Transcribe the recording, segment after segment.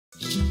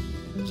Well,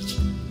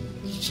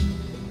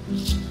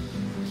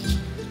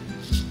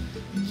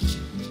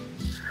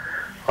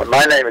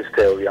 my name is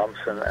Theo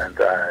Jansen, and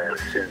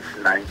since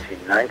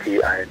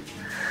 1990 I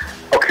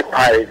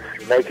occupied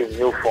making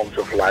new forms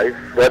of life,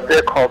 but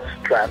they're called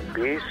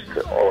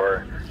Strandbeests,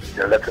 or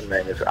the Latin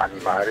name is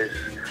Animalis.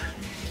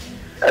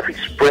 Every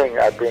spring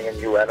I bring a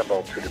new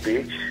animal to the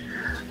beach,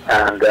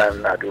 and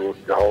then I do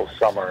the whole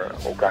summer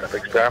all kind of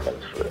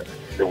experiments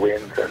with the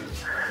wind and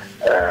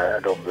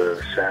on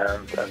the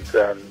sand, and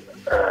then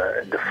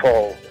in the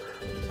fall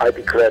I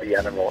declare the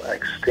animal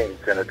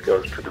extinct and it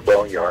goes to the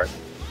boneyard.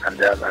 And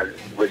then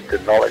with the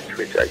knowledge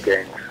which I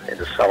gained in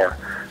the summer,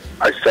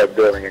 I start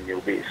building a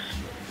new beast.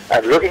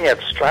 And looking at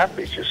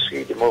Strandbeests, you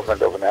see the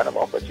movement of an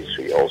animal, but you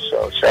see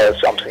also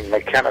something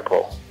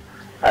mechanical.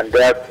 And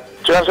that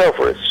turns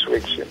over a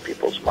switch in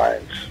people's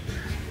minds,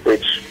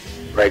 which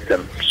make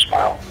them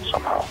smile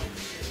somehow.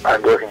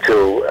 I'm working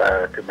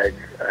to make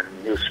a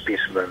new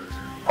specimen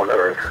on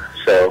Earth.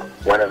 So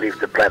when I leave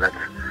the planet,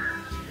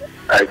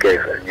 I gave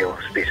a new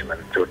specimen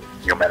to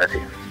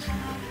humanity.